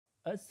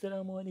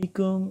Assalamu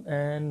alaikum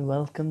and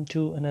welcome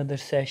to another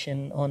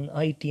session on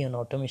IT and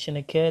Automation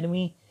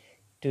Academy.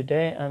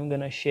 Today I'm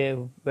gonna share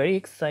a very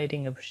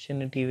exciting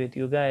opportunity with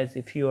you guys.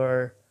 If you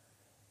are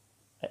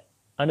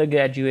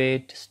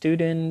undergraduate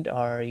student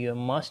or you're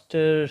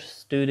master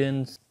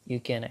students, you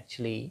can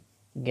actually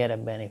get a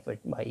benefit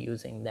by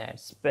using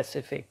that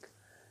specific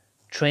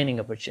training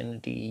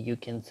opportunity. You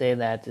can say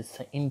that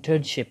it's an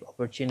internship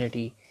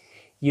opportunity.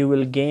 You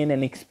will gain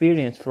an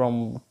experience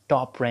from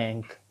top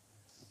rank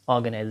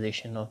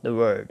organization of the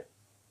world.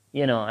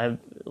 I've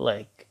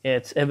like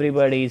it's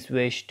everybody's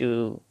wish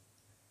to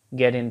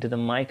get into the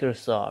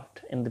Microsoft,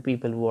 and the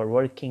people who are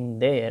working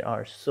there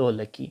are so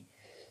lucky.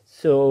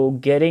 So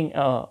getting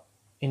a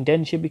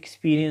internship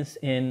experience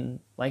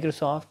in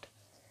Microsoft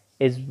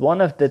is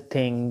one of the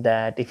thing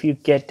that if you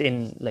get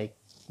in like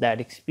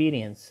that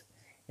experience,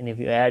 and if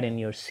you add in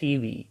your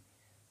CV,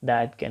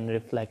 that can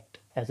reflect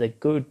as a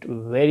good,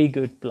 very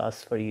good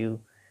plus for you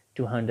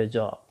to hunt a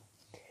job.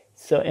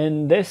 So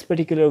in this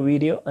particular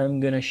video, I'm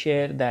going to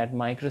share that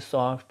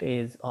Microsoft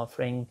is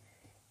offering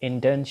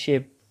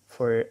internship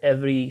for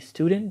every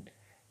student.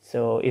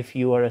 So if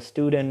you are a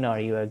student or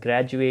you are a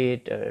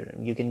graduate, or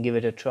you can give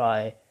it a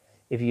try.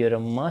 If you're a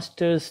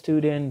master's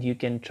student, you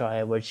can try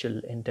a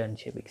virtual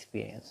internship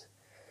experience.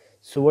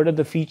 So what are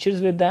the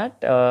features with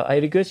that? I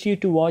request you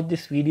to watch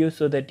this video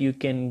so that you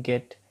can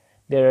get,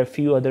 there are a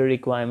few other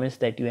requirements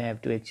that you have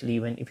to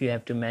actually, when if you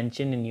have to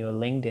mention in your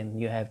LinkedIn,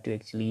 you have to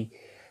actually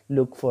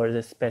look for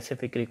the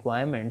specific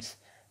requirements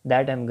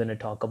that I'm going to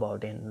talk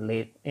about in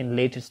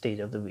later stage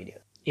of the video.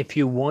 If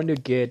you want to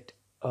get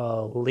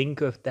a link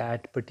of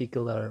that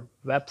particular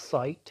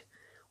website,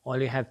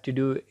 all you have to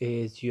do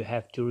is you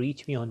have to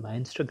reach me on my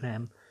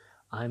Instagram.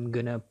 I'm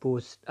gonna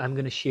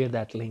share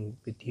that link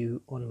with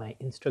you on my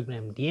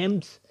Instagram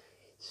DMs.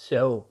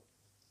 So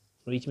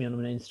reach me on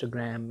my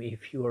Instagram.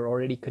 If you are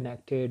already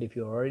connected, if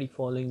you're already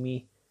following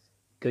me,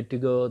 good to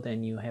go.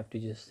 Then you have to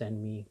just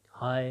send me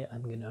hi.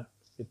 I'm gonna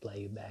reply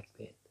you back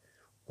with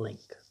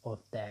link of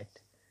that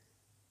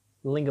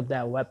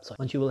website.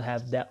 Once you will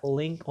have that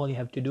link, all you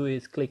have to do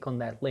is click on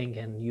that link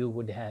and you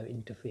would have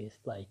interface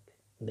like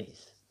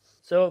this.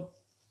 So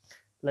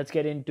let's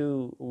get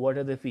into what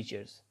are the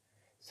features.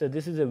 So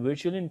this is a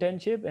virtual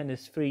internship and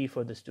it's free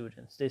for the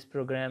students. This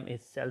program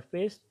is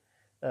self-paced.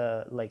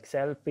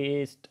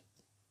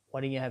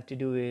 What you have to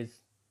do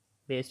is,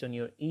 based on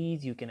your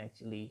ease, you can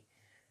actually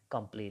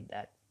complete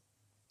that.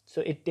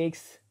 So it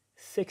takes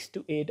 6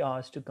 to 8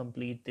 hours to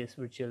complete this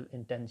virtual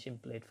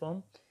internship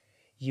platform.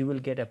 You will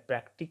get a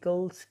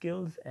practical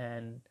skills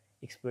and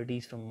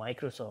expertise from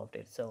Microsoft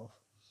itself.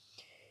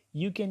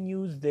 You can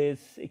use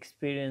this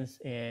experience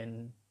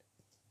in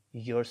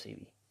your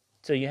CV.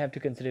 So you have to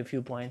consider a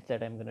few points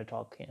that I'm going to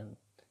talk in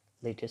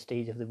later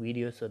stage of the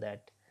video, so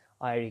that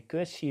I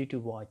request you to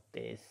watch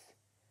this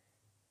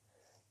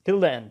till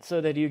then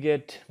so that you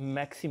get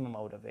maximum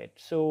out of it.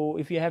 So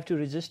if you have to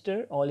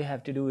register, all you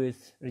have to do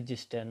is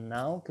register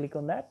now. Click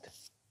on that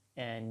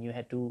and you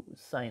have to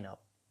sign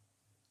up.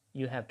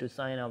 You have to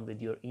sign up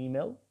with your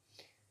email.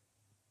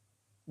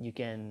 You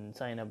can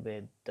sign up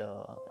with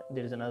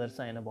there is another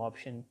sign up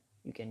option,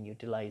 you can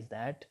utilize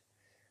that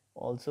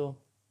also.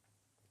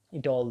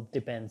 It all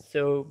depends.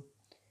 So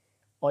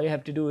all you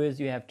have to do is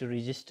you have to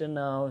register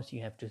now, so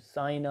you have to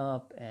sign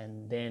up,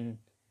 and then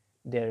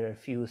there are a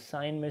few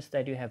assignments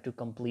that you have to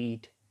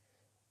complete,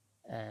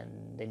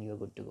 and then you're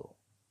good to go.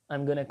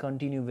 I'm gonna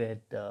continue with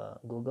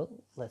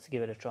Google. Let's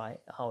give it a try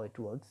how it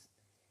works,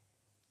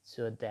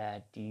 so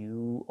that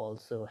you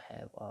also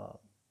have a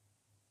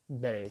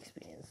better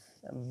experience,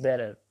 a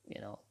better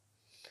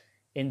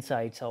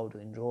insights how to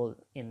enroll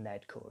in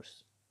that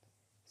course.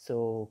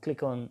 So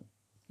click on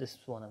this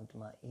one of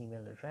my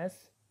email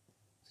address.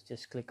 So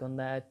just click on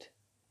that.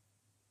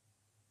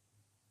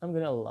 I'm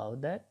gonna allow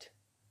that.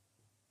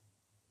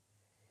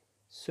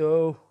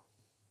 So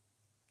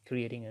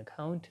creating an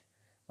account.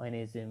 My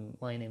name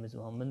is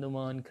Muhammad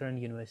Numan, current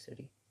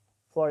university.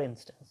 For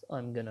instance,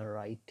 I'm gonna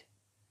write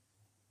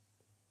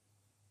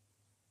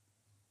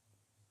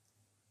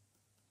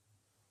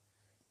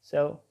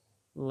so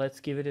let's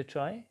give it a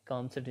try.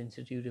 Concept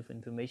Institute of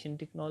Information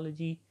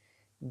Technology,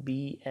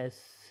 BS,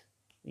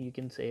 you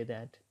can say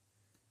that,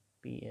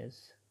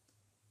 BS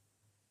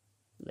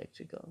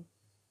electrical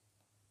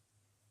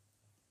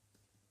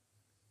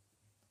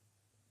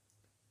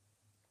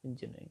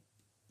engineering.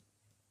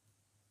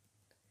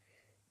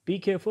 Be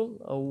careful,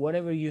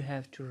 whatever you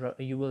have to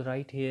you will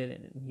write here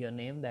in your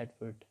name, that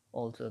would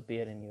also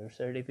appear in your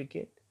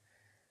certificate,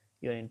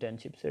 your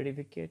internship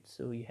certificate.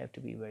 So you have to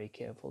be very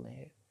careful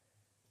here.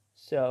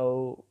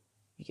 So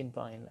you can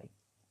find, like,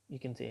 you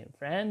can say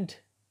friend,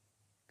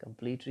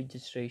 complete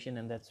registration,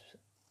 and that's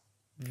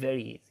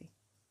very easy.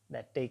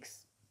 That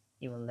takes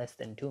even less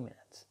than 2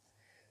 minutes.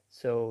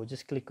 So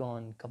just click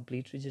on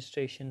complete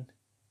registration.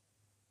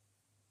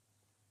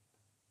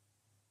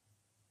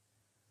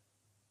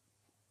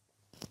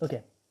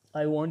 Okay,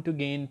 I want to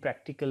gain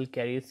practical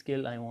career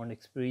skill. I want to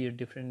explore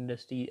different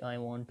industry. I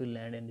want to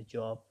land a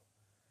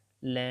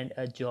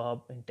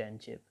job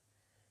internship.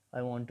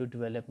 I want to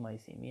develop my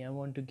CME. I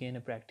want to gain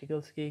a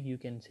practical skill. You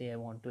can say I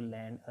want to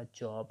land a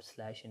job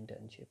slash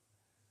internship.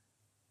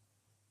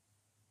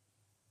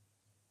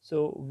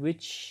 So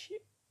which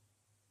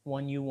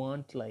one you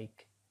want?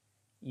 Like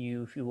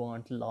you, if you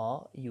want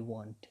law, you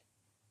want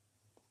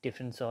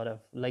different sort of,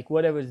 like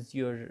whatever is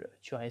your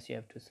choice, you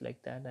have to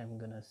select that. I'm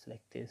gonna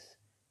select this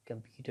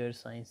computer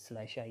science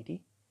slash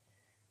IT,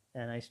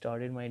 and I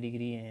started my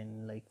degree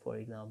in, like, for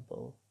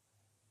example,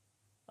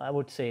 I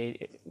would say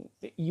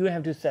you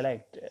have to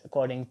select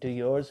according to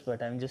yours,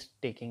 but I'm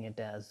just taking it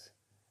as,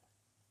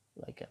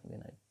 like, I'm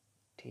gonna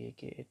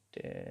take it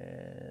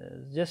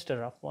as just a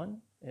rough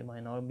one. It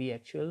might not be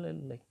actual,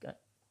 like,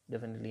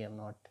 definitely I'm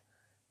not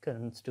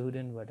current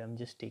student, but I'm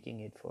just taking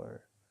it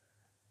for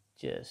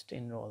just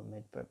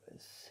enrollment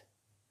purpose.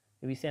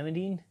 Maybe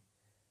 17.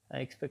 I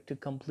expect to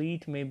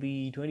complete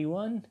maybe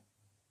 21,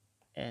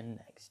 and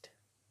next.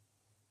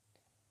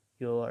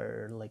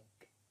 You're like,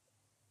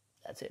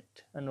 that's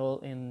it. Enroll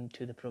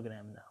into the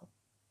program now.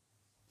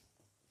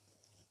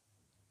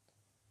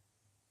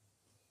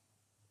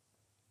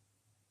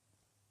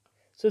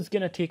 So it's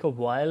gonna take a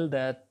while.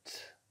 That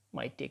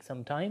might take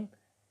some time,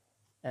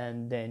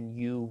 and then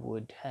you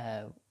would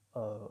have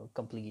a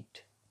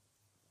complete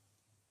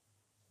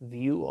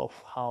view of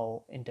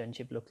how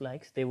internship look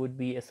like. There would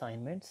be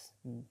assignments.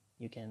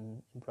 You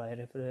can employer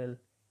referral,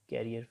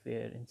 career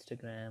fair,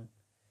 Instagram.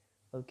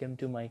 Welcome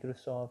to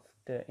Microsoft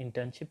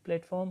internship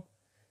platform.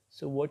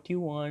 So what you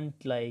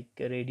want, like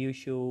radio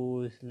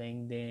shows,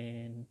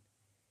 LinkedIn,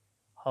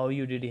 how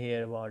you did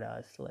hear about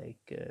us, like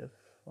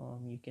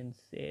you can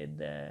say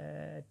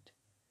that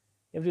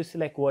you have to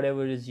select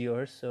whatever is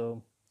yours.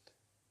 So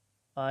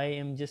I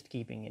am just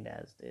keeping it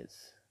as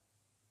this.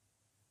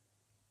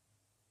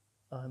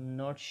 I'm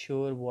not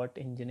sure what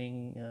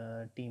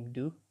engineering team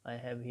do. I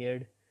have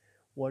heard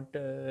what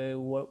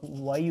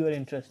why you are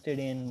interested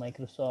in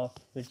Microsoft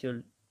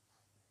virtual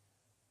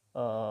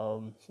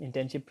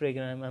internship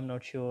program. I'm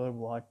not sure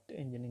what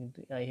engineering.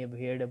 I have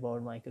heard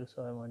about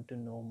Microsoft. I want to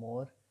know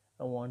more.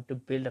 I want to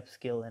build up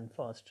skill and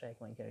fast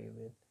track my career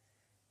with.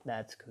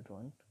 That's good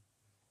one.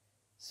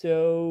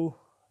 So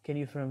can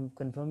you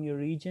confirm your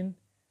region?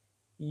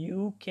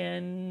 You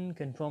can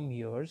confirm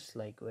yours,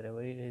 like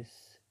wherever it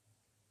is.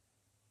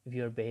 If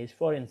you're based,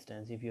 for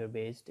instance, if you're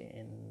based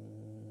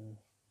in,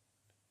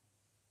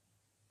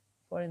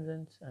 for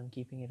instance, I'm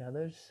keeping it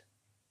others.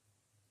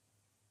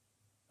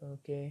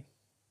 Okay.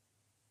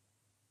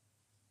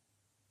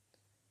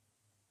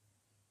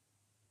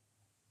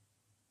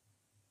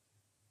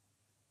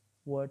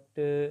 What?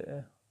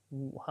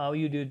 How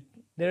you did?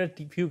 There are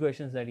few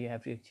questions that you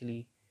have to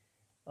actually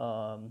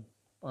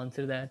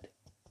answer that.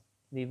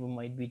 They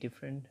might be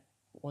different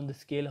on the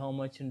scale. How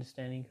much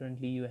understanding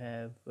currently you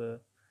have?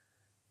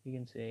 You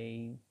can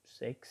say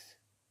 6.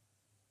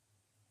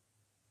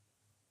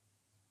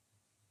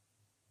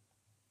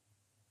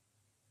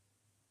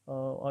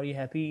 Are you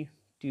happy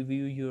to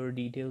view your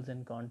details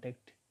and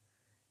contact?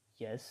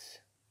 Yes.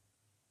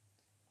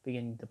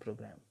 Begin the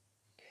program.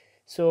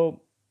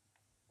 So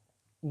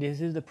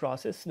this is the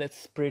process.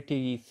 That's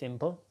pretty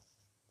simple.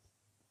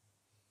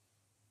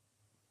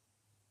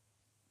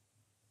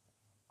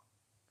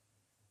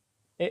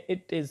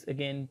 It is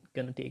again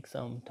gonna take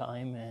some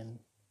time. And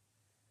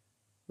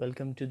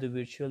welcome to the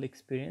virtual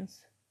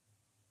experience.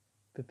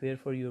 Prepare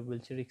for your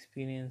virtual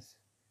experience.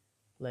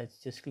 Let's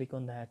just click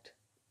on that.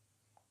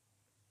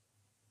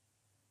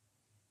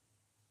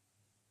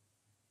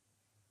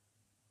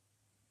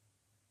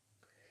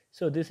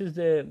 So this is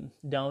the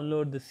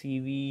download the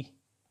CV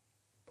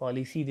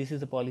policy. This is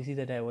the policy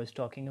that I was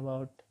talking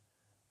about.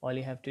 All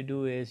you have to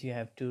do is you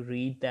have to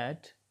read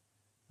that.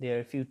 There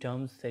are a few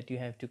terms that you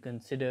have to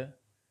consider,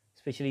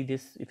 especially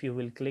this. If you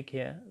will click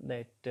here,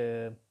 that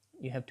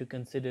you have to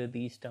consider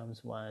these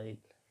terms while,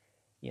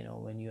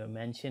 when you are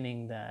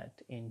mentioning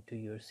that into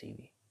your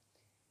CV.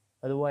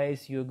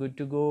 Otherwise you're good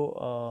to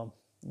go.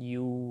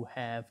 You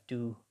have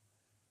to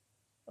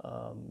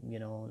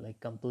like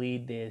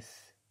complete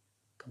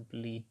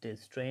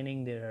this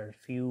training. There are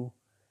few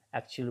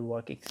actual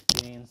work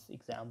experience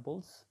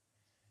examples.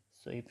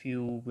 So if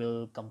you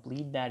will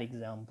complete that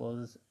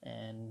examples,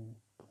 and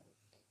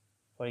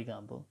for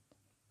example,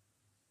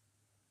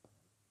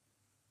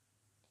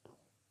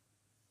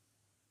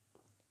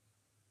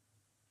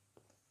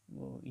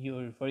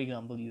 you're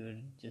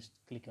just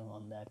clicking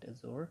on that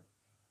Azure.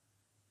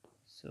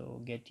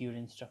 So get your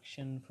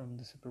instruction from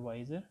the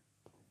supervisor.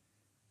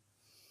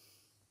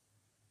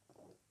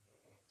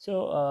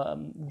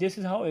 So this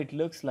is how it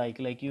looks like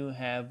you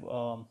have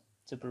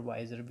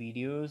supervisor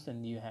videos,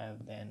 and you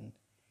have then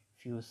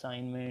few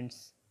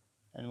assignments.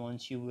 And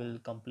once you will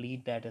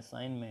complete that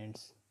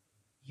assignments,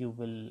 you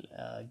will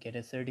get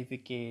a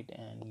certificate,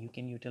 and you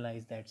can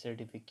utilize that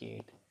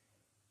certificate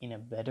in a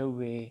better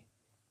way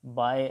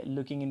by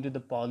looking into the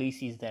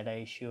policies that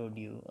I showed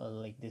you.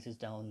 Like this is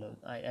download.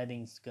 I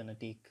think it's gonna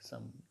take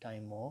some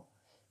time more,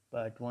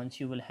 but once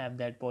you will have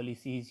that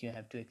policies, you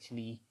have to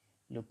actually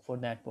look for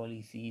that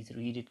policies,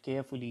 read it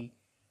carefully,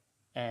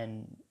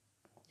 and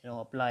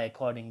apply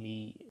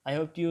accordingly. I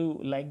hope you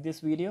like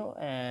this video,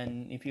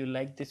 and if you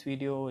like this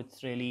video,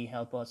 it's really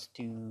help us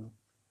to,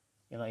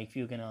 if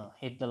you're gonna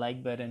hit the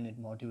like button,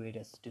 it motivates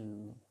us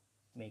to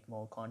make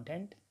more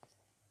content.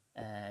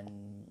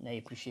 And I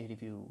appreciate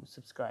if you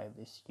subscribe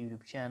this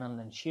YouTube channel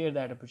and share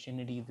that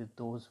opportunity with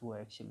those who are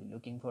actually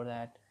looking for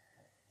that.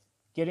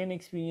 Get an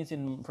experience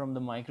from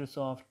the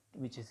Microsoft,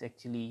 which is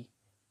actually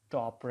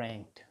top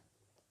ranked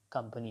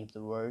company of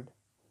the world,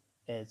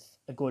 is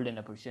a golden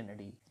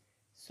opportunity.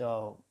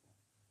 So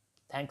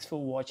thanks for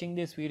watching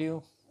this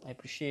video. I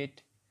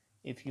appreciate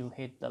if you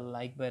hit the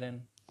like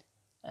button,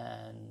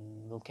 and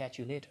we'll catch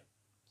you later.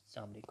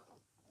 Assalamu alaikum.